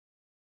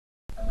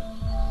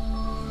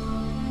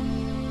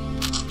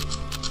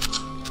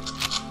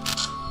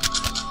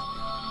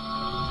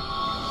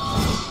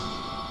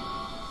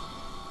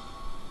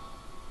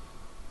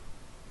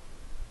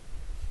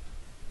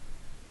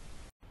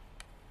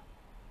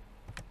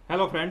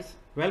Hello friends,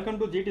 welcome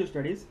to GTU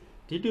studies.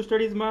 GTU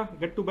સ્ટડીઝમાં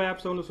ગટ્ટુભાઈ આપ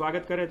સૌનું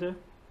સ્વાગત કરે છે.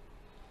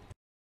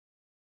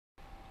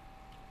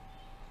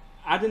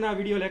 આજના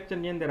વિડીયો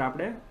લેક્ચરની અંદર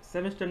આપણે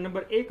સેમેસ્ટર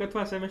નંબર 1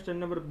 અથવા સેમેસ્ટર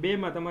નંબર 2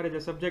 માં તમારે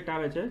જે સબ્જેક્ટ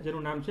આવે છે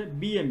જેનું નામ છે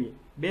BME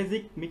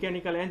બેઝિક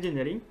મિકેનિકલ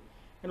એન્જિનિયરિંગ,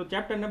 એનું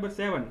ચેપ્ટર નંબર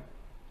 7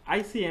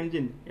 IC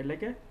એન્જિન એટલે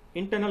કે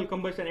ઇન્ટરનલ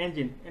કમ્બશન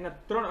એન્જિન, એના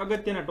 3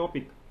 અગત્યના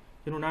ટોપિક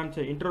જેનું નામ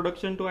છે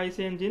introduction to IC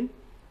engine,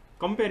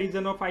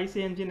 comparison of IC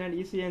engine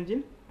and EC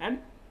engine and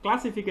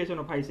classification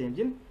of IC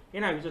engine,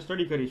 એના વિશે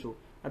સ્ટડી કરીશું.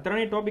 આ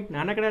ત્રણેય ટોપિક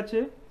નાનકડા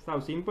છે,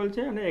 સાવ સિમ્પલ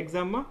છે અને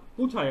એક્ઝામમાં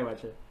પૂછાય એવા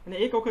છે, અને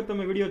એક વખત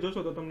તમે વિડીયો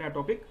જોશો તો તમને આ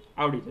ટોપિક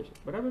આવડી જશે.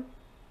 બરાબર.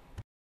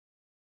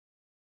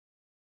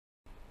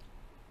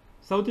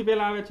 સૌથી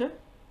પહેલા આવે છે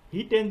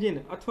હીટ એન્જિન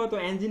અથવા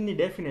તો એન્જિનની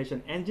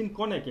ડેફિનેશન. એન્જિન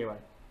કોને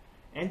કહેવાય?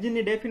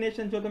 એન્જિનની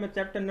ડેફિનેશન જો તમે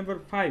ચેપ્ટર નંબર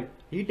 5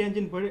 હીટ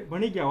એન્જિન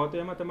ભણી ગયા હો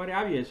તો એમાં તમારે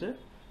આવી હશે,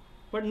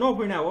 પણ ન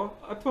ભણ્યા હો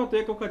અથવા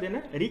તો એક વખત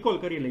એને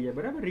રિકોલ કરી લઈએ,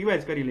 બરાબર,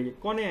 રિવાઇઝ કરી લઈએ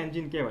કોને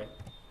એન્જિન કહેવાય.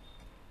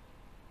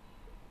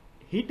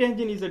 Heat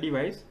engine is a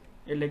device,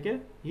 એટલે કે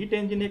હીટ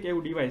એન્જિન એક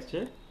એવું ડિવાઇસ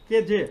છે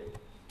કે જે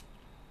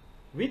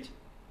which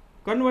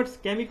converts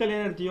chemical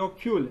energy of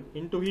fuel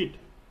into heat,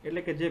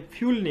 એટલે કે જે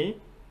ફ્યુલની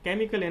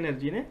કેમિકલ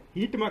એનર્જીને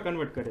હીટમાં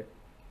કન્વર્ટ કરે.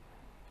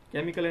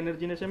 કેમિકલ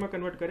એનર્જીને શેમાં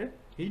કન્વર્ટ કરે?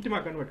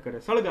 હીટમાં કન્વર્ટ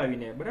કરે,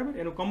 સળગાવીને, બરાબર,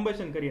 એનું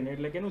કમ્બશન કરીને,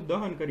 એટલે કે એનું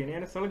દહન કરીને,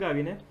 એને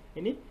સળગાવીને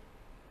એની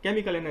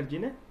કેમિકલ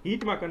એનર્જીને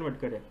હીટમાં કન્વર્ટ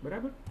કરે,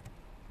 બરાબર.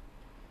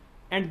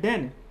 And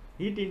then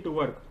heat into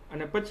work,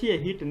 અને પછી એ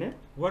હીટને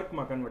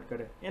વર્કમાં કન્વર્ટ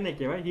કરે, એને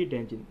કહેવાય હીટ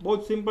એન્જિન. બહુ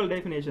જ સિમ્પલ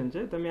ડેફિનેશન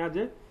છે. તમે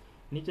આજે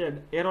નીચે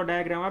એરો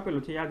ડાયાગ્રામ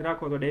આપેલું છે, યાદ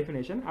રાખો તો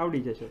ડેફિનેશન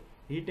આવડી જશે.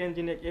 હીટ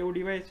એન્જિન એક એવું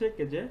ડિવાઇસ છે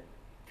કે જે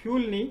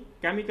ફ્યુલની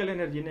કેમિકલ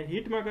એનર્જીને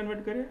હીટમાં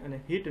કન્વર્ટ કરે અને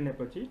હીટને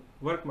પછી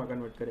વર્કમાં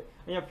કન્વર્ટ કરે.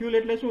 અહીંયા ફ્યુલ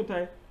એટલે શું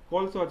થાય?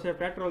 કોલસો છે,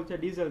 પેટ્રોલ છે,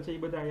 ડીઝલ છે,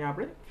 એ બધા અહીંયા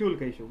આપણે ફ્યુલ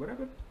કહીશું,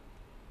 બરાબર.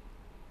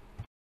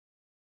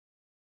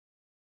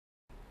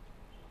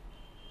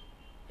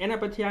 એના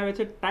પછી આવે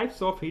છે types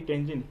of heat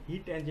engine.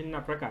 Heat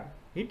એન્જિનના પ્રકાર.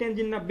 હીટ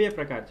એન્જિનના 2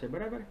 પ્રકાર છે,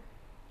 બરાબર.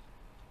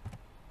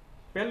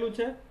 પહેલું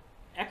છે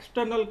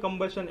એક્સટર્નલ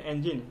કમ્બશન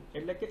એન્જિન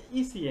એટલે કે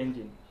EC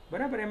એન્જિન,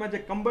 બરાબર. એમાં જે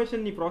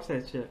કમ્બશનની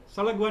પ્રોસેસ છે,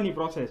 સળગવાની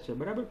પ્રોસેસ છે,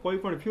 બરાબર.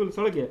 કોઈ પણ ફ્યુલ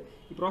સળગે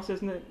એ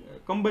પ્રોસેસને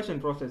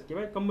કમ્બશન પ્રોસેસ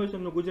કહેવાય.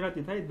 કમ્બશનનું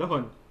ગુજરાતી થાય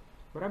દહન,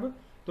 બરાબર.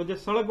 તો જે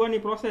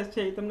સળગવાની પ્રોસેસ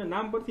છે એ તમને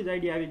નામ પરથી જ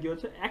આઈડિયા આવી ગયો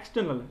છે,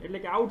 એક્સટર્નલ એટલે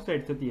કે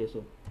આઉટસાઇડ થતી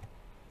હશે,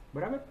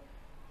 બરાબર.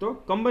 તો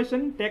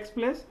combustion tax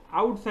place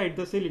outside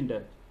the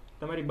cylinder.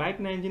 તમારી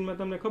બાઇકના એન્જિનમાં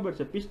તમને ખબર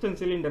છે પિસ્ટન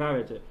સિલિન્ડર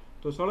આવે છે,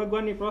 તો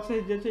સળગવાની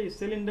પ્રોસેસ જે છે એ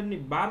સિલિન્ડરની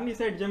બહારની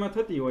સાઈડ જેમાં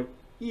થતી હોય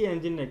એ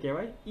એન્જિનને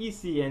કહેવાય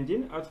EC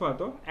એન્જિન અથવા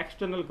તો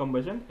external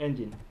combustion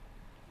engine.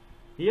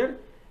 Here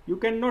you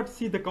can not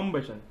see the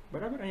combustion,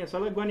 બરાબર. અહીંયા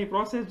સળગવાની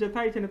પ્રોસેસ જે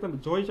થાય છે ને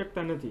તમે જોઈ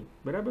શકતા નથી,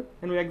 બરાબર.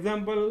 એનું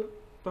એક્ઝામ્પલ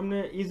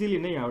તમને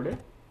ઇઝીલી નહીં આવડે.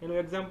 એનું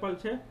એક્ઝામ્પલ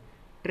છે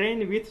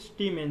ટ્રેન વિથ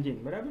સ્ટીમ એન્જિન,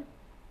 બરાબર.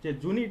 જે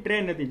જૂની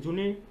ટ્રેન હતી,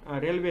 જૂની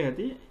રેલવે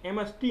હતી,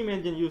 એમાં સ્ટીમ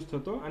એન્જિન યુઝ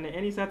થતો અને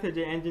એની સાથે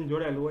જે એન્જિન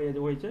જોડાયેલું હોય એ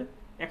હોય છે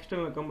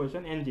એક્સટર્નલ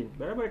કમ્બશન એન્જિન,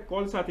 બરાબર.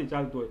 કોલસાથી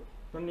ચાલતું હોય.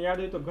 તમને યાદ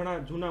હોય તો ઘણા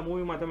જૂના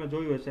મૂવીમાં તમે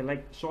જોયું હશે,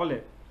 લાઈક શોલે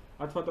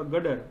અથવા તો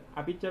ગદર.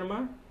 આ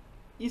પિક્ચરમાં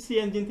EC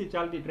એન્જિનથી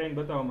ચાલતી ટ્રેન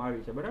બતાવવામાં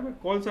આવી છે, બરાબર.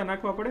 કોલસા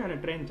નાખવા પડે અને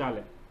ટ્રેન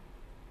ચાલે.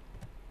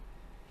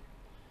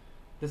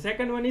 The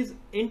second one is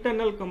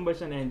internal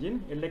combustion engine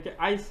એટલે કે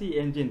IC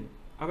એન્જિન.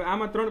 હવે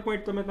આમાં 3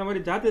 પોઈન્ટ તમે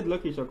તમારી જાતે જ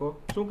લખી શકો.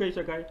 શું કહી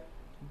શકાય?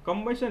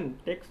 Combustion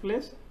tax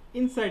place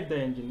inside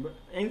the engine,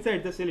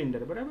 inside the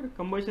cylinder, બરાબર.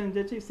 કમ્બશન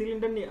જે છે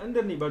સિલિન્ડરની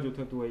અંદરની બાજુ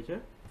થતું હોય છે.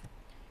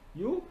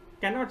 You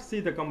cannot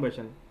see the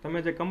combustion,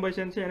 તમે જે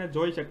કમ્બશન છે એને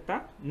જોઈ શકતા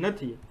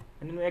નથી.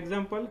 અને એનું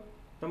એક્ઝામ્પલ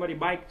તમારી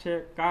બાઇક છે,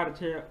 કાર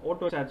છે,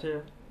 ઓટો છે,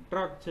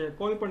 ટ્રક છે,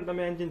 કોઈ પણ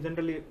તમે એન્જિન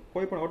જનરલી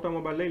કોઈ પણ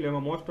ઓટોમોબાઈલ લઈ લો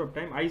એમાં most of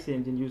time IC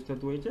engine use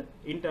થતું હોય છે,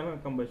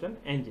 ઇન્ટરનલ કમ્બશન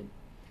એન્જિન.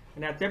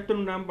 અને આ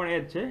ચેપ્ટરનું નામ પણ એ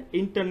જ છે,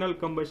 ઇન્ટરનલ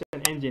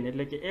કમ્બશન એન્જિન,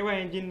 એટલે કે એવા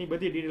એન્જિનની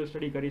બધી ડિટેલ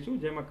સ્ટડી કરીશું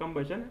જેમાં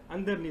કમ્બશન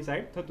અંદરની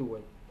સાઈડ થતું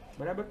હોય,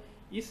 બરાબર.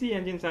 EC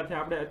એન્જિન સાથે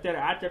આપણે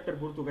અત્યારે આ ચેપ્ટર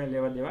પૂરતું કંઈ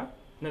લેવા દેવા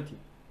નથી.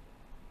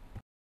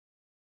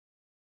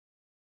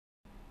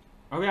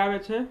 હવે આવે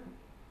છે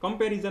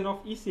comparison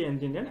of EC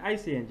engine and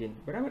IC engine,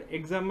 બરાબર.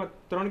 એક્ઝામમાં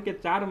 3 કે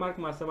 4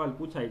 માર્કમાં સવાલ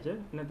પૂછાય છે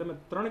અને તમે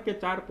 3 કે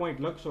 4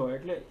 પોઈન્ટ લખશો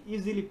એટલે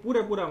ઇઝીલી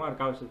પૂરેપૂરા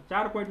માર્ક આવશે.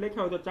 4 પોઈન્ટ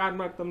લખ્યા હોય તો 4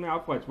 માર્ક તમને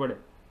આપવા જ પડે,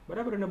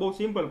 બરાબર. અને બહુ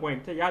સિમ્પલ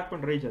પોઈન્ટ છે, યાદ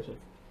પણ રહી જશે.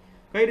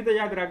 કઈ રીતે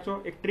યાદ રાખશો?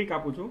 એક ટ્રીક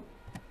આપું છું.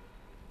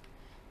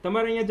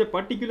 તમારે અહીંયા જે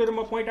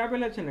પર્ટિક્યુલરમાં પોઈન્ટ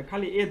આપેલા છે ને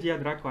ખાલી એ જ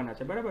યાદ રાખવાના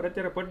છે, બરાબર.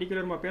 અત્યારે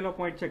પર્ટિક્યુલરમાં પહેલો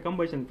પોઈન્ટ છે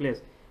કમ્બશન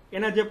પ્લેસ.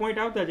 એના જે પોઈન્ટ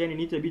આવતા જાય એની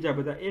નીચે બીજા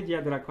બધા એ જ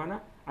યાદ રાખવાના.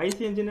 IC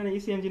એન્જિન અને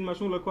EC એન્જિનમાં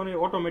શું લખવાનું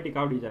એ ઓટોમેટિક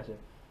આવડી જશે.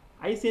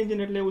 IC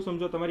એન્જિન એટલે એવું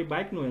સમજો તમારી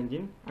બાઇકનું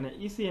એન્જિન, અને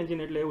EC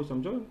એન્જિન એટલે એવું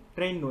સમજો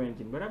ટ્રેનનું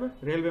એન્જિન, બરાબર.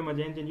 રેલવેમાં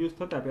જે એન્જિન યુઝ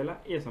થતા પહેલા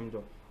એ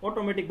સમજો.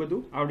 ઓટોમેટિક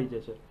બધું આવડી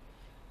જશે.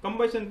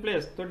 કમ્બશન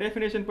પ્લેસ તો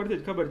ડેફિનેશન પરથી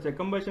જ ખબર છે.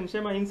 કમ્બશન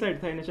શેમાં ઇનસાઇડ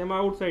થાય અને શેમાં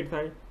આઉટસાઇડ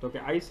થાય? તો કે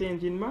IC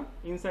એન્જિનમાં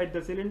ઇનસાઇડ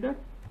ધ સિલિન્ડર,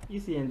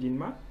 EC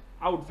એન્જિનમાં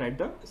આઉટસાઇડ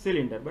ધ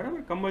સિલિન્ડર,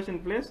 બરાબર. Combustion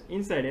place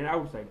inside and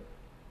outside.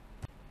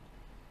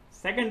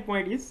 Second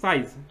point is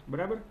size,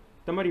 બરાબર.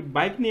 તમારી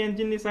બાઇકની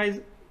એન્જિનની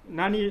સાઇઝ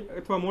નાની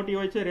અથવા મોટી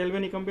હોય છે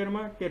રેલવેની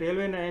કમ્પેરમાં, કે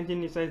રેલવેના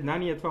એન્જિનની સાઇઝ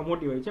નાની અથવા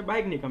મોટી હોય છે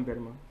બાઇકની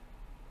કમ્પેરમાં.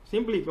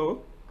 સિમ્પલી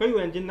કહો,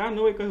 કયું એન્જિન નાનું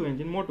હોય, કયું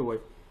એન્જિન મોટું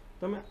હોય?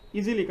 તમે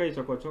ઇઝીલી કહી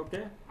શકો છો કે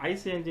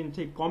આઈસી એન્જિન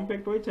છે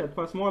કોમ્પેક્ટ હોય છે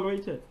અથવા સ્મોલ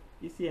હોય છે,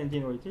 ઈસી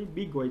એન્જિન હોય છે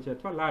બિગ હોય છે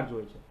અથવા લાર્જ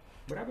હોય છે,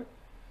 બરાબર.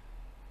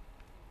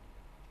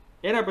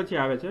 એના પછી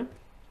આવે છે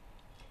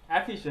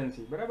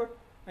એફિશિયન્સી, બરાબર.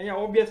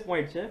 અહીંયા ઓબ્વિયસ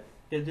પોઈન્ટ છે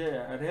કે જે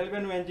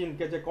રેલવેનું એન્જિન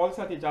કે જે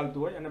કોલસાથી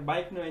ચાલતું હોય અને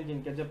બાઇકનું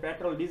એન્જિન કે જે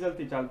પેટ્રોલ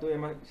ડીઝલથી ચાલતું હોય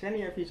એમાં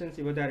શેની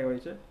એફિશિયન્સી વધારે હોય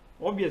છે?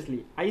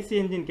 ઓબ્વિયસલી આઈસી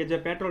એન્જિન કે જે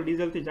પેટ્રોલ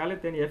ડીઝલથી ચાલે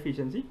તેની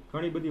એફિશિયન્સી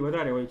ઘણી બધી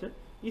વધારે હોય છે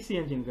ઈસી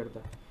એન્જિન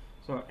કરતાં.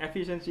 સો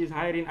efficiency is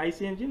higher in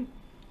IC engine,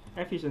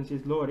 efficiency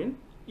is lower in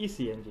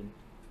EC engine.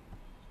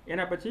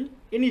 એના પછી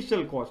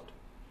ઇનિશિયલ કોસ્ટ.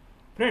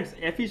 ફ્રેન્ડ્સ,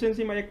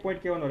 એફિશિયન્સીમાં એક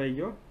પોઈન્ટ કહેવાનો રહી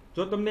ગયો.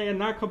 જો તમને એ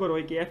ના ખબર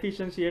હોય કે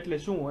એફિશિયન્સી એટલે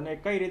શું અને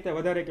કઈ રીતે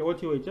વધારે કે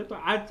ઓછી હોય છે, તો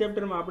આ જ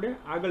ચેપ્ટરમાં આપણે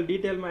આગળ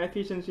ડિટેલમાં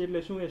એફિશિયન્સી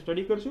એટલે શું એ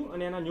સ્ટડી કરશું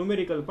અને એના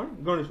ન્યુમેરિકલ પણ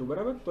ગણશું,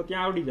 બરાબર. તો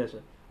ત્યાં આવડી જશે.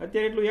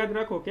 અત્યારે એટલું યાદ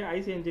રાખો કે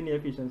આઈસી એન્જિનની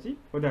એફિશિયન્સી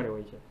વધારે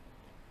હોય છે.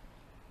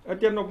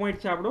 અત્યારનો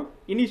પોઈન્ટ છે આપણો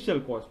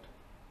ઇનિશિયલ કોસ્ટ.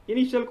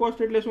 ઇનિશિયલ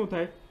કોસ્ટ એટલે શું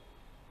થાય?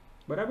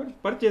 બરાબર,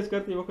 પરચેસ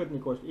કરતી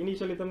વખતની કોસ્ટ.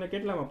 ઇનિશિયલી તમને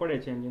કેટલામાં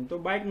પડે છે એન્જિન? તો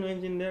બાઇકનું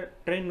એન્જિન ને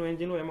ટ્રેનનું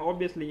એન્જિન હોય એમાં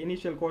ઓબ્વિયસલી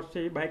ઇનિશિયલ કોસ્ટ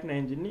છે એ બાઇકના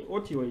એન્જિનની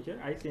ઓછી હોય છે,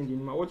 આઈસી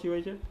એન્જિનમાં ઓછી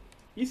હોય છે.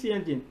 ઈસી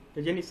એન્જિન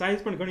કે જેની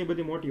સાઇઝ પણ ઘણી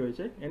બધી મોટી હોય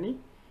છે એની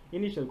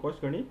ઇનિશિયલ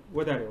કોસ્ટ ઘણી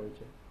વધારે હોય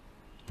છે.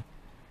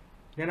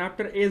 Than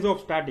after age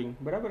of starting,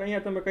 બરાબર.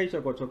 અહીંયા તમે કહી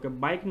શકો છો કે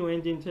બાઇકનું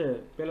એન્જિન છે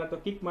પહેલાં તો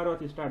કિક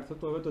મારવાથી સ્ટાર્ટ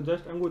થતું, હવે તો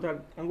જસ્ટ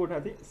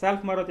અંગૂઠાથી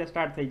સેલ્ફ મારવાથી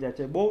સ્ટાર્ટ થઈ જાય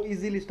છે, બહુ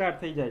ઇઝીલી સ્ટાર્ટ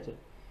થઈ જાય છે.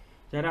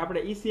 જ્યારે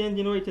આપણે ઈસી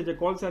એન્જિન હોય છે જે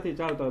કોલસાથી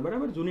ચાલતા હોય,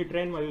 બરાબર, જૂની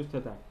ટ્રેનમાં યુઝ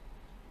થતા,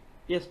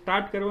 એ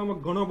સ્ટાર્ટ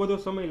કરવામાં ઘણો બધો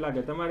સમય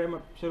લાગે. તમારે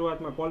એમાં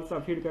શરૂઆતમાં કોલસા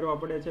ફીડ કરવા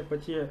પડે છે,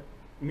 પછી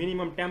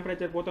મિનિમમ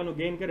ટેમ્પરેચર પોતાનું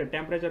ગેઇન કરે,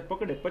 ટેમ્પરેચર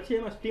પકડે, પછી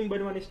એમાં સ્ટીમ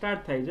બનવાની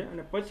સ્ટાર્ટ થાય છે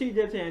અને પછી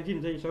જે છે એન્જિન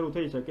છે શરૂ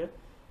થઈ શકે.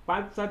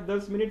 5, 7,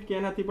 10 મિનિટ કે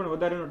એનાથી પણ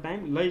વધારેનો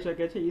ટાઈમ લઈ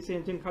શકે છે ઈસી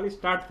એન્જિન ખાલી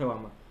સ્ટાર્ટ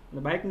થવામાં.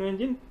 અને બાઇકનું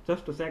એન્જિન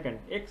જસ્ટ સેકન્ડ,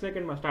 1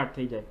 સેકન્ડમાં સ્ટાર્ટ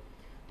થઈ જાય.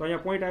 તો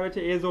અહીંયા પોઈન્ટ આવે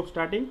છે age of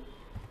starting.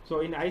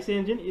 So in IC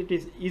engine it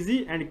is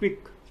easy and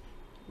quick,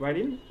 while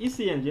in EC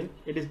engine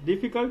it is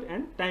difficult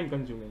and time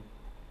consuming.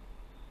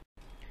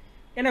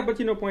 એના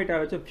પછીનો પોઈન્ટ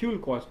આવે છે ફ્યુલ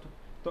કોસ્ટ.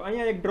 તો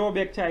અહીંયા એક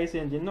ડ્રોબેક છે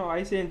આઈસી એન્જિનનો.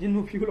 આઈસી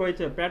એન્જિનનું ફ્યુલ હોય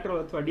છે પેટ્રોલ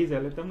અથવા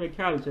ડીઝલ, તમને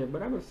ખ્યાલ છે,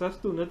 બરાબર.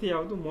 સસ્તું નથી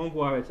આવતું,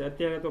 મોંઘું આવે છે.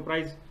 અત્યારે તો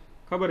પ્રાઇસ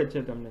ખબર જ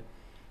છે તમને.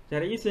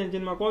 જ્યારે ઈસી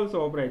એન્જિનમાં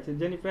કોલસો વપરાય છે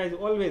જેની પ્રાઇસ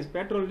ઓલવેઝ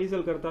પેટ્રોલ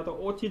ડીઝલ કરતાં તો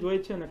ઓછી જ હોય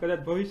છે અને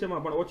કદાચ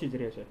ભવિષ્યમાં પણ ઓછી જ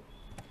રહેશે.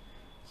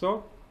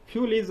 સો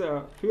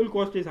fuel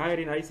cost is higher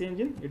in IC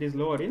engine, it is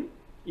lower in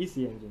EC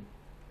engine.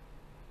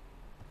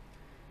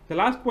 The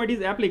last point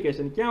is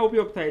application. ક્યાં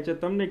ઉપયોગ થાય છે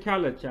તમને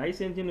ખ્યાલ જ છે.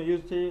 આઈસી એન્જિનનો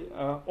યુઝ છે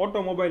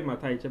ઓટોમોબાઈલમાં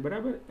થાય છે,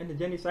 બરાબર, અને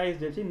જેની સાઇઝ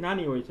જે છે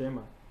નાની હોય છે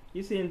એમાં.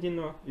 ઈસી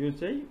એન્જિનનો યુઝ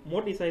છે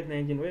મોટી સાઇઝના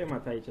એન્જિન હોય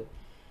એમાં થાય છે.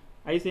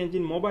 IC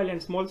engine mobile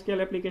and small scale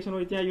application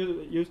હોય ત્યાં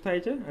યુઝ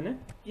થાય છે, અને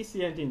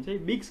ઈસી એન્જિન છે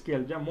બિગ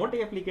સ્કેલ, જ્યાં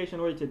મોટી એપ્લિકેશન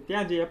હોય છે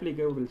ત્યાં જે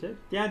એપ્લિકેબલ છે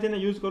ત્યાં જેને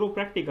યુઝ કરવું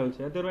પ્રેક્ટિકલ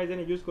છે, અધરવાઇઝ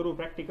એને યુઝ કરવું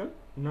પ્રેક્ટિકલ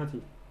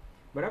નથી,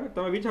 બરાબર.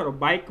 તમે વિચારો,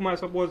 બાઇકમાં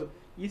સપોઝ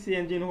ઈસી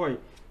એન્જિન હોય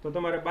તો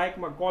તમારે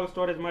બાઇકમાં કોલ્ડ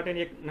સ્ટોરેજ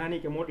માટેની એક નાની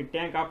કે મોટી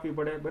ટેન્ક આપવી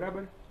પડે,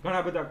 બરાબર.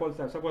 ઘણા બધા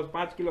કોલસા, સપોઝ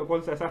 5 કિલો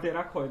કોલસા સાથે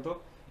રાખો હોય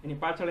તો એની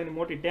પાછળ એની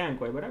મોટી ટેન્ક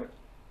હોય, બરાબર.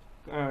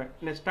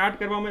 ને સ્ટાર્ટ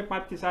કરવામાં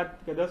 5 થી 7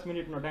 કે 10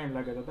 મિનિટનો ટાઈમ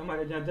લાગે. તો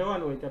તમારે જ્યાં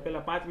જવાનું હોય ત્યાં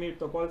પહેલા 5 મિનિટ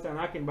તો કોલસા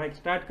નાખીને બાઇક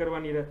સ્ટાર્ટ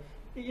કરવાની રહે.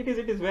 It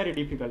is very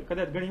difficult.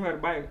 કદાચ ઘણીવાર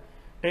બાઇક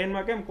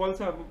ટ્રેનમાં કેમ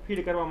કોલસા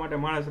ફીડ કરવા માટે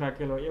માણસ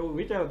રાખેલો, એવું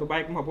વિચારો તો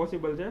બાઇકમાં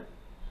પોસિબલ છે?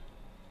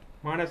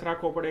 માણસ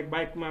રાખવો પડે એક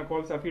બાઇકમાં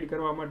કોલસા ફીડ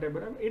કરવા માટે,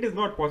 બરાબર. It is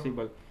not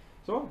possible.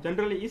 So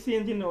generally EC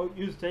એન્જિનનો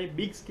use છે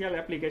બિગ સ્કેલ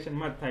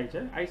એપ્લિકેશનમાં જ થાય છે.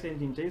 આઈસી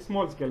એન્જિન છે એ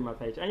સ્મોલ સ્કેલમાં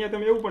થાય છે. અહીંયા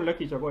તમે એવું પણ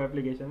લખી શકો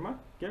એપ્લિકેશનમાં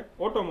કે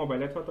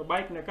ઓટોમોબાઈલ અથવા તો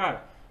બાઇક ને કાર,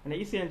 અને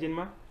ઈસી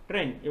એન્જિનમાં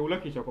ટ્રેન, એવું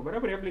લખી શકો,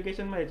 બરાબર.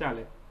 એપ્લિકેશનમાં એ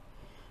ચાલે.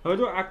 હવે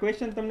જો આ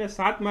ક્વેશ્ચન તમને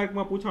 7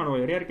 માર્કમાં પૂછાણો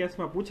હોય, રેર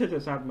કેસમાં પૂછે છે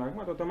 7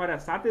 માર્કમાં, તો તમારે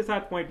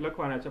 7 પોઈન્ટ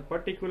લખવાના છે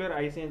પર્ટિક્યુલર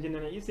આઈસી એન્જિન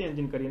અને ઈસી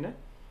એન્જિન કરીને,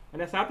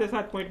 અને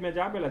 7 પોઈન્ટ મેં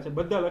જે આપેલા છે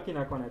બધા લખી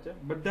નાખવાના છે.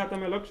 બધા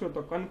તમે લખશો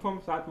તો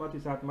કન્ફર્મ 7 માંથી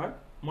 7 માર્ક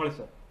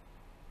મળશે.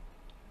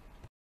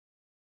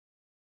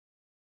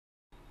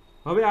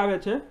 હવે આવે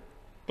છે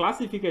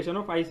classification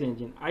of IC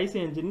engine.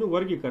 IC એન્જિનનું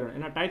વર્ગીકરણ,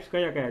 એના ટાઈપ્સ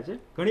કયા કયા છે.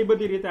 ઘણી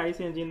બધી રીતે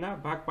આઈસી એન્જિનના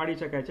ભાગ પાડી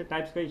શકાય છે,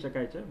 ટાઈપ્સ કહી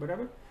શકાય છે,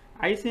 બરાબર.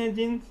 IC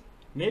engines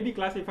may be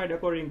classified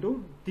according to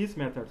these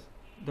methods.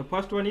 The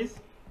first one is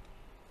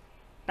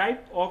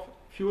type of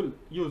fuel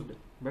used,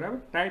 બરાબર.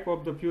 Type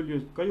of the fuel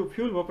use, કયું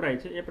ફ્યુલ વપરાય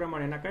છે એ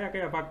પ્રમાણે એના કયા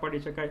કયા ભાગ પાડી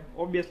શકાય.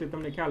 ઓબ્વિયસલી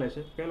તમને ખ્યાલ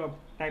હશે, પહેલો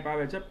ટાઈપ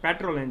આવે છે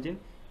પેટ્રોલ એન્જિન,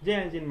 જે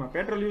એન્જિનમાં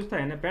પેટ્રોલ યુઝ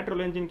થાય એને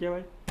પેટ્રોલ એન્જિન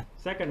કહેવાય.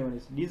 Second one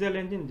is diesel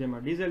engine,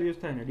 જેમાં ડીઝલ યુઝ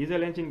થાય ને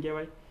ડીઝલ એન્જિન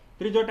કહેવાય.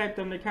 ત્રીજો ટાઈપ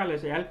તમને ખ્યાલ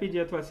હશે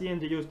એલપીજી અથવા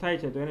સીએનજી યુઝ થાય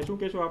છે તો એને શું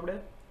કહેશું આપણે?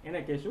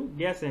 એને કહેશું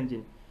ગેસ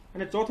એન્જિન.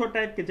 અને ચોથો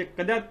ટાઈપ કે જે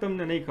કદાચ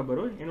તમને નહીં ખબર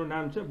હોય એનું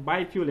નામ છે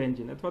બાય ફ્યુલ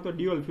એન્જિન અથવા તો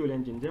ડ્યુઅલ ફ્યુલ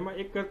એન્જિન, જેમાં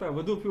એક કરતાં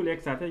વધુ ફ્યુલ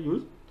એક સાથે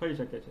યુઝ થઈ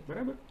શકે છે,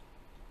 બરાબર.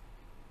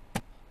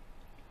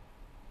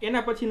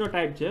 એના પછીનો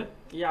ટાઈપ છે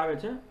એ આવે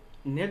છે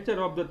nature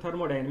of the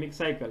thermodynamic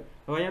cycle.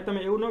 હવે અહીંયા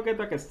તમે એવું ન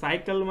કહેતા કે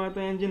સાયકલમાં તો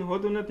એન્જિન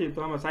હોતું નથી,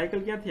 તો આમાં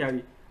સાયકલ ક્યાંથી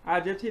આવી? આ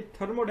જે છે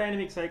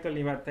થર્મોડાયનેમિક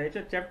સાયકલની વાત થાય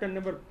છે. ચેપ્ટર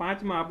નંબર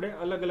 5માં આપણે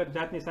અલગ અલગ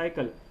જાતની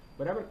સાયકલ,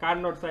 બરાબર,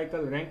 Carnot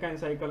cycle, Rankine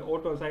cycle,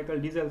 auto cycle,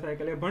 diesel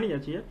cycle એ ભણીએ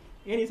છીએ,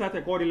 એની સાથે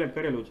કોરિલેટ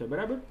કરેલું છે,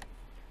 બરાબર.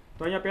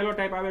 તો અહીંયા પહેલો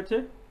ટાઈપ આવે છે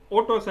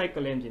ઓટો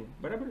સાયકલ એન્જિન,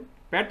 બરાબર.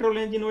 પેટ્રોલ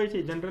એન્જિન હોય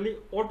છે જનરલી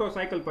ઓટો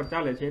સાયકલ પર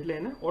ચાલે છે એટલે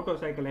એને ઓટો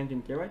સાયકલ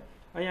એન્જિન કહેવાય.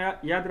 અહીંયા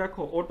યાદ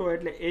રાખો, ઓટો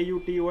એટલે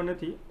AUTO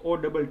નથી,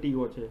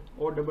 OTTO છે.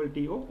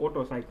 OTTO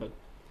auto cycle.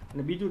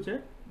 અને બીજું છે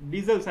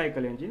ડીઝલ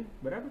સાયકલ એન્જિન.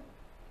 બરાબર.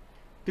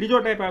 ત્રીજો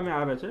ટાઈપ આમાં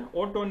આવે છે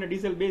ઓટો અને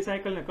ડીઝલ બે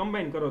સાયકલને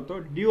કમ્બાઈન કરો તો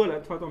ડ્યુઅલ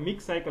અથવા તો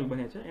મિક્સ સાયકલ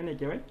બને છે, એને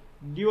કહેવાય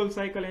ડ્યુઅલ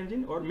સાયકલ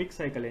એન્જિન ઓર મિક્સ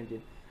સાયકલ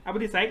એન્જિન. આ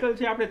બધી સાયકલ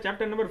છે આપણે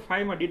ચેપ્ટર નંબર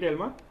 5 માં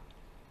ડિટેલમાં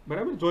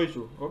બરાબર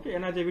જોઈશું. ઓકે,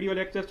 એના જે વિડીયો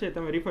લેક્ચર છે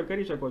તમે રિફર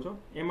કરી શકો છો,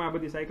 એમાં આ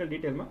બધી સાયકલ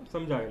ડિટેલમાં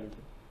સમજાવેલી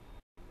છે.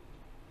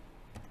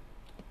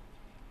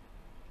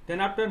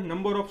 તેના આફ્ટર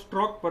નંબર ઓફ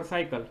સ્ટ્રોક પર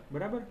સાયકલ.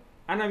 બરાબર,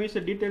 આના વિશે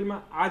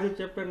ડિટેલમાં આ જે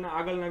ચેપ્ટરના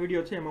આગળના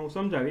વિડીયો છે એમાં હું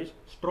સમજાવીશ.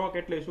 સ્ટ્રોક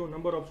એટલે શું,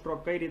 નંબર ઓફ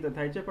સ્ટ્રોક કઈ રીતે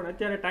થાય છે, પણ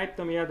અત્યારે ટાઈપ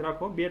તમે યાદ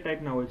રાખો, બે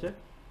ટાઈપના હોય છે.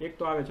 એક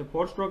તો આવે છે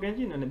 4 સ્ટ્રોક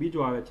એન્જિન અને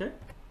બીજું આવે છે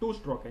 2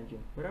 સ્ટ્રોક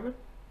એન્જિન. બરાબર.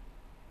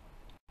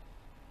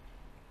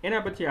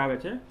 એના પછી આવે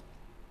છે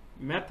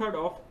method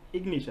of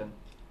ignition.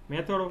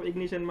 Method of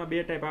ઇગ્નિશનમાં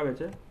બે ટાઈપ આવે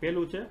છે.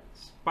 પહેલું છે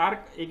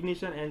સ્પાર્ક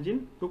ઇગ્નિશન એન્જિન,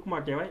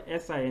 ટૂંકમાં કહેવાય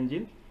SI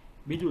એન્જિન.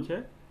 બીજું છે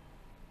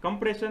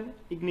કમ્પ્રેશન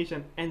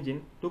ઇગ્નિશન એન્જિન,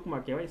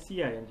 ટૂંકમાં કહેવાય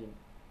CI એન્જિન.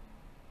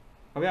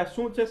 હવે આ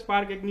શું છે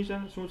સ્પાર્ક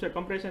ઇગ્નિશન, શું છે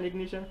કમ્પ્રેશન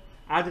ઇગ્નિશન,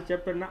 આ જ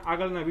ચેપ્ટરના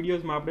આગળના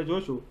વિડીયોઝમાં આપણે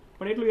જોશું.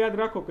 પણ એટલું યાદ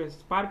રાખો કે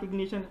spark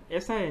ignition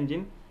SI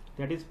engine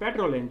that is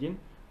petrol engine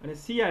અને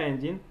CI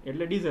એન્જિન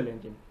એટલે ડીઝલ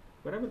એન્જિન.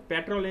 બરાબર.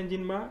 પેટ્રોલ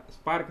એન્જિનમાં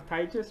સ્પાર્ક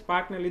થાય છે,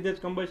 સ્પાર્કને લીધે જ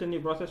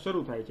કમ્બશનની પ્રોસેસ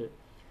શરૂ થાય છે.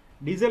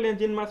 ડીઝલ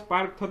એન્જિનમાં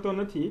સ્પાર્ક થતો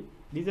નથી.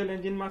 ડીઝલ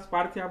એન્જિનમાં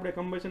સ્પાર્કથી આપણે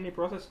કમ્બશનની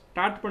પ્રોસેસ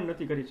સ્ટાર્ટ પણ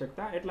નથી કરી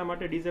શકતા, એટલા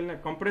માટે ડીઝલને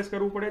કમ્પ્રેસ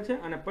કરવું પડે છે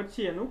અને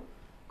પછી એનું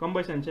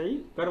કમ્બશન છે એ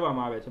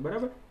કરવામાં આવે છે.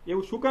 બરાબર.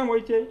 એવું શું કામ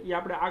હોય છે એ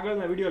આપણે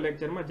આગળના વિડીયો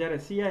લેક્ચરમાં જ્યારે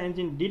CI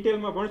એન્જિન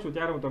ડિટેલમાં ભણશું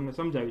ત્યારે હું તમને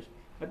સમજાવીશ.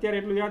 અત્યારે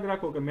એટલું યાદ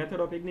રાખો કે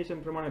મેથડ ઓફ ઇગ્નિશન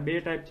પ્રમાણે બે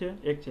ટાઈપ છે.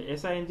 એક છે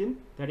SI engine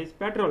that is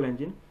petrol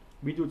engine,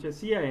 બીજું છે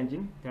CI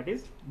engine that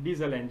is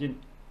diesel engine.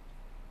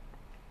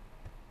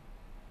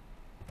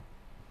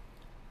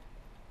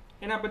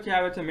 એના પછી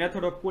આવે છે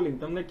મેથડ ઓફ કુલિંગ.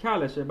 તમને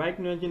ખ્યાલ હશે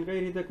બાઇકનું એન્જિન કઈ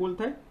રીતે કુલ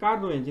થાય,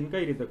 કારનું એન્જિન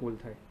કઈ રીતે કુલ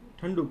થાય,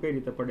 ઠંડુ કઈ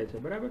રીતે પડે છે.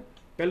 બરાબર.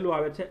 પહેલું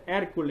આવે છે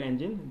એર કુલ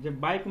એન્જિન. જે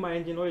બાઇકમાં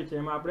એન્જિન હોય છે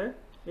એમાં આપણે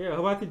એ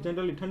હવાથી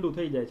જનરલી ઠંડુ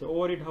થઈ જાય છે,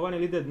 ઓવરહીટ હવાને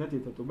લીધે જ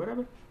નથી થતું.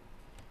 બરાબર.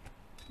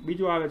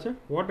 બીજું આવે છે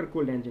વોટર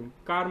કુલ એન્જિન.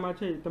 કારમાં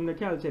છે તમને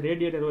ખ્યાલ છે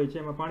રેડિએટર હોય છે,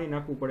 એમાં પાણી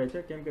નાખવું પડે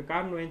છે, કેમ કે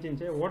કારનું એન્જિન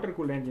છે વોટર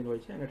કુલ એન્જિન હોય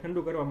છે અને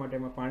ઠંડુ કરવા માટે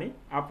એમાં પાણી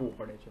આપવું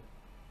પડે છે.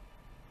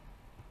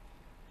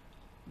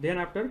 Than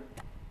after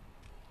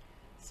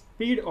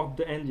speed of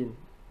the engine.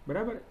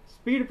 બરાબર.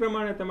 સ્પીડ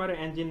પ્રમાણે તમારે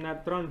એન્જિનના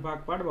 3 ભાગ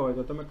પાડવા હોય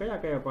તો તમે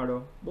કયા કયા પાડો?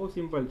 બહુ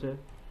સિમ્પલ છે.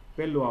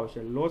 પહેલું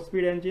આવશે લો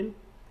સ્પીડ એન્જિન,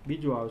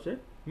 બીજું આવશે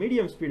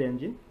medium speed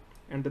engine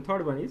and the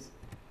third one is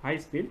high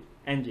speed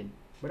engine.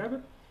 બરાબર.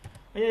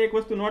 અહીંયા એક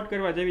વસ્તુ નોટ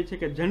કરવા જેવી છે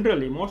કે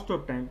generally most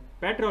of time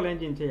petrol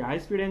engine છે એ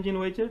હાઈ સ્પીડ એન્જિન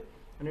હોય છે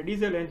અને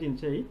ડીઝલ એન્જિન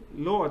છે એ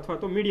લો અથવા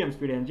તો મીડિયમ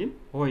સ્પીડ એન્જિન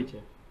હોય છે.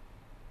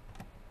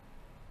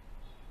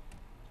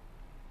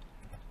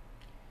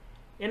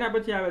 એના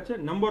પછી આવે છે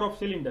નંબર ઓફ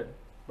સિલિન્ડર.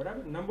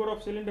 બરાબર. નંબર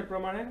ઓફ સિલિન્ડર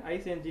પ્રમાણે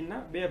આઈસી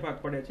એન્જિનના બે ભાગ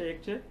પડે છે. એક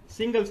છે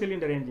સિંગલ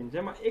સિલિન્ડર એન્જિન,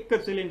 જેમાં એક જ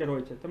સિલિન્ડર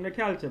હોય છે. તમને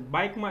ખ્યાલ છે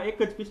બાઇકમાં એક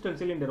જ પિસ્ટન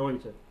સિલિન્ડર હોય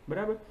છે.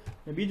 બરાબર.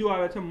 બીજું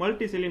આવે છે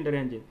મલ્ટી સિલિન્ડર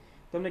એન્જિન.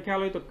 તમને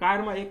ખ્યાલ હોય તો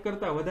કારમાં એક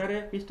કરતાં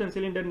વધારે પિસ્ટન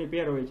સિલિન્ડરની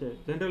પેર હોય છે.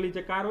 જનરલી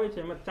જે કાર હોય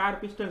છે એમાં 4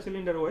 પિસ્ટન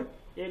સિલિન્ડર હોય,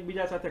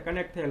 એકબીજા સાથે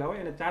કનેક્ટ થયેલા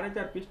હોય અને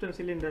 4 પિસ્ટન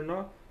સિલિન્ડરનો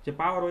જે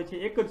પાવર હોય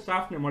છે એક જ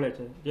શાફ્ટને મળે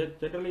છે, જે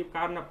જનરલી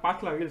કારના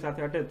પાછલા વ્હીલ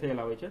સાથે અટેચ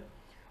થયેલા હોય છે.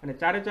 અને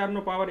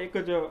 4/4નો પાવર એક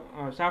જ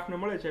શાફ્ટને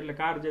મળે છે એટલે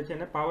કાર જે છે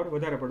એને પાવર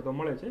વધારે પડતો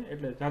મળે છે,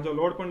 એટલે ઝાઝો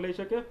લોડ પણ લઈ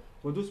શકે,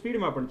 વધુ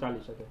સ્પીડમાં પણ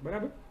ચાલી શકે.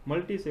 બરાબર.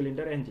 Multi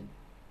cylinder engine.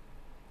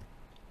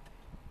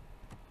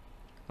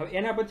 હવે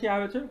એના પછી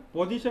આવે છે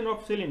પોઝિશન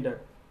ઓફ સિલિન્ડર.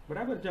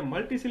 બરાબર. જે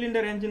મલ્ટી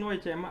સિલિન્ડર એન્જિન હોય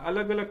છે એમાં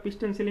અલગ અલગ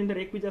પિસ્ટન સિલિન્ડર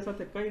એકબીજા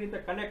સાથે કઈ રીતે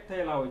કનેક્ટ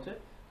થયેલા હોય છે,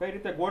 કઈ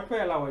રીતે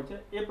ગોઠવાયેલા હોય છે,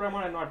 એ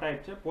પ્રમાણેનો આ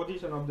ટાઈપ છે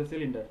પોઝિશન ઓફ ધ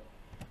સિલિન્ડર.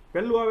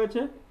 પહેલું આવે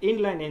છે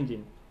ઇનલાઇન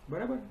એન્જિન.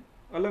 બરાબર.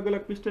 અલગ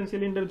અલગ પિસ્ટન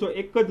સિલિન્ડર જો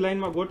એક જ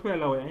લાઇનમાં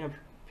ગોઠવાયેલા હોય,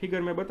 અહીંયા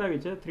ફિગર મેં બતાવી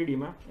છે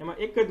 3Dમાં, એમાં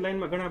એક જ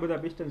લાઇનમાં ઘણા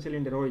બધા પિસ્ટન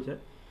સિલિન્ડર હોય છે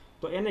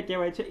તો એને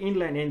કહેવાય છે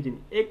ઇનલાઇન એન્જિન.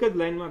 એક જ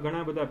લાઇનમાં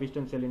ઘણા બધા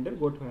પિસ્ટન સિલિન્ડર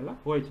ગોઠવાયેલા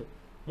હોય છે.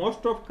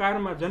 મોસ્ટ ઓફ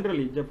કારમાં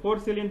જનરલી જે 4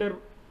 સિલિન્ડર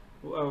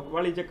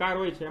વાળી જે કાર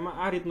હોય છે એમાં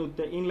આ રીતનું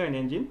તે ઇનલાઇન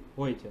એન્જિન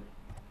હોય છે.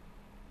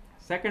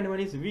 Second one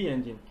is V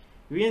engine.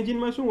 વી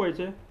એન્જિનમાં શું હોય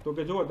છે તો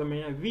કે જો તમે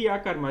અહીંયા વી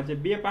આકારમાં જે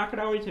બે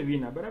પાંખડા હોય છે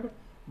વીના, બરાબર,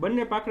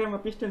 બંને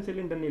પાંખડામાં પિસ્ટન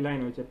સિલિન્ડરની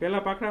લાઈન હોય છે.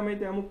 પહેલા પાંખડામાં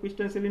તે અમુક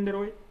પિસ્ટન સિલિન્ડર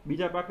હોય,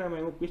 બીજા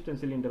પાંખડામાં અમુક પિસ્ટન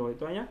સિલિન્ડર હોય.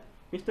 તો અહીંયા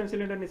પિસ્ટન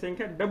સિલિન્ડરની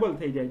સંખ્યા ડબલ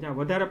થઈ જાય. જ્યાં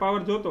વધારે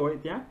પાવર જોતો હોય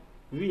ત્યાં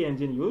વી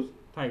એન્જિન યુઝ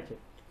થાય છે.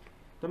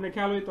 તમને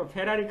ખ્યાલ હોય તો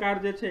ફેરારી કાર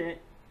જે છે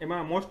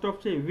એમાં મોસ્ટ ઓફ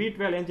છે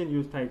V12 એન્જિન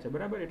યુઝ થાય છે.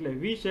 બરાબર. એટલે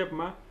વી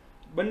શેપમાં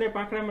બંને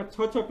પાંખડામાં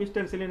 6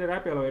 પિસ્ટન સિલિન્ડર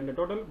આપેલા હોય એટલે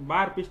ટોટલ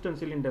 12 પિસ્ટન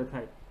સિલિન્ડર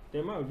થાય.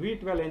 તેમાં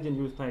V12 એન્જિન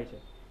યુઝ થાય છે.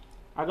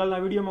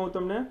 આગળના વિડીયોમાં હું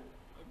તમને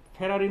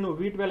ફેરારીનું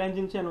V12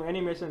 એન્જિન છે એનું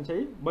એનિમેશન છે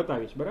એ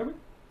બતાવીશ. બરાબર.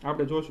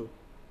 આપણે જોશું.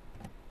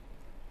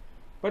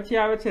 પછી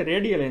આવે છે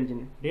રેડિયલ એન્જિન.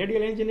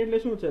 રેડિયલ એન્જિન એટલે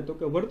શું છે તો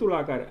કે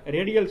વર્તુળાકાર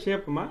રેડિયલ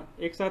શેપમાં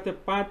એક સાથે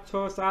 5,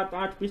 6, 7,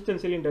 8 પિસ્ટન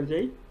સિલિન્ડર છે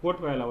એ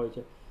ગોઠવાયેલા હોય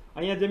છે.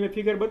 અહીંયા જે મેં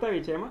ફિગર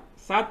બતાવી છે એમાં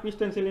 7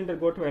 પિસ્ટન સિલિન્ડર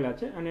ગોઠવાયેલા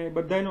છે અને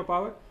બધાનો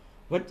પાવર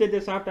વચ્ચે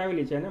જે શાફ્ટ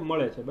આવેલી છે એને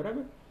મળે છે.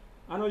 બરાબર.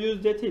 આનો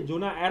યુઝ જે છે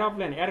જૂના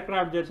એરોપ્લેન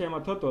એરક્રાફ્ટ જે છે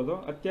એમાં થતો હતો,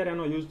 અત્યારે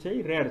એનો યુઝ છે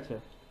એ રેર છે,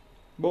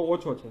 બહુ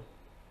ઓછો છે.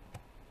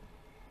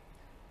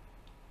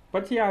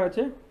 પછી આવે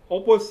છે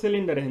ઓપોઝ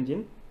સિલિન્ડર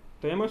એન્જિન.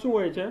 તો એમાં શું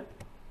હોય છે,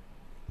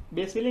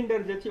 બે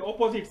સિલિન્ડર જે છે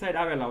ઓપોઝિટ સાઈડ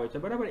આવેલા હોય છે,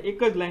 બરાબર, એક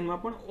જ લાઇનમાં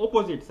પણ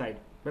ઓપોઝિટ સાઈડ,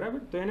 બરાબર,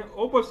 તો એને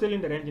ઓપોઝ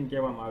સિલિન્ડર એન્જિન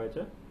કહેવામાં આવે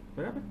છે,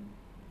 બરાબર.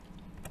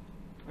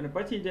 અને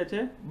પછી જે છે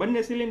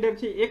બંને સિલિન્ડર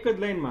છે એક જ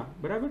લાઇનમાં,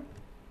 બરાબર,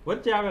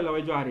 વચ્ચે આવેલા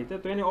હોય જો આ રીતે,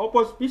 તો એને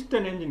ઓપોઝ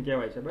પિસ્ટન એન્જિન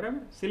કહેવાય છે,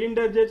 બરાબર.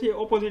 સિલિન્ડર જે છે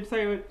ઓપોઝિટ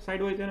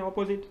સાઈડ હોય તો એને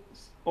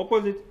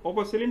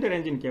ઓપોઝ સિલિન્ડર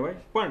એન્જિન કહેવાય,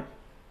 પણ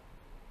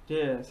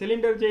જે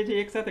સિલિન્ડર જે છે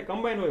એક સાથે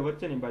કમ્બાઈન હોય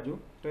વચ્ચેની બાજુ,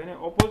 તો એને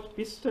ઓપોઝ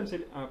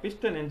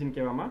પિસ્ટન એન્જિન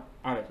કહેવામાં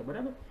આવે છે,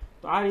 બરાબર.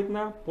 તો આ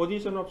રીતના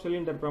પોઝિશન ઓફ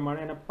સિલિન્ડર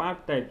પ્રમાણે એના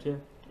 5 ટાઈપ છે: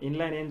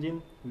 ઇનલાઇન એન્જિન,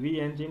 વી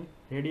engine,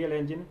 radial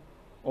engine,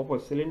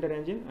 oppose cylinder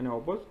engine અને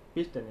ઓપોઝ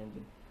પિસ્ટન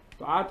એન્જિન.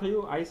 તો આ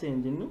થયું આઈસી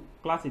એન્જિનનું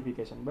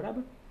ક્લાસિફિકેશન,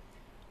 બરાબર.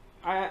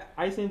 આ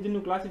આઈસી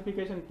એન્જિનનું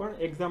ક્લાસિફિકેશન પણ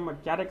એક્ઝામમાં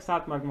ક્યારેક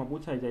 7 માર્કમાં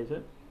પૂછાઈ જાય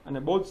છે અને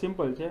બહુ જ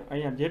સિમ્પલ છે.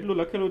 અહીંયા જેટલું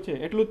લખેલું છે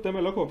એટલું જ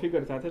તમે લખો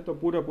ફિગર સાથે, તો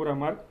પૂરેપૂરા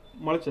માર્ક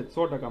મળશે,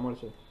 100%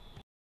 મળશે.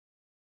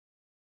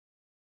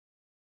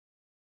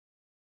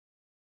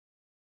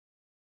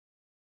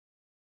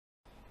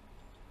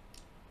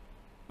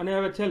 અને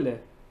હવે છેલ્લે,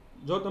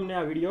 જો તમને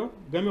આ વિડીયો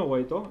ગમ્યો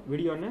હોય તો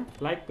વિડીયોને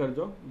લાઇક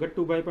કરજો.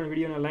 ગટ્ટુભાઈ પણ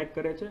વિડીયોને લાઇક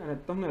કરે છે અને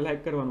તમને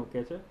લાઇક કરવાનું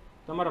કહે છે.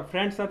 તમારા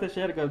ફ્રેન્ડ સાથે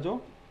શેર કરજો,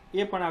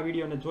 એ પણ આ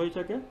વિડીયોને જોઈ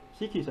શકે,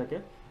 શીખી શકે.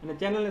 અને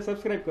ચેનલને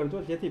સબસ્ક્રાઇબ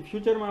કરજો, જેથી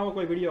ફ્યુચરમાં આવો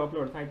કોઈ વિડીયો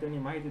અપલોડ થાય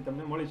તેની માહિતી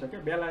તમને મળી શકે.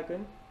 બેલ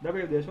આઇકન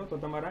દબાવી દેશો તો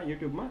તમારા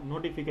યુટ્યુબમાં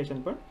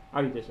નોટિફિકેશન પણ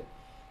આવી જશે.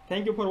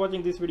 Thank you for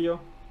watching this video.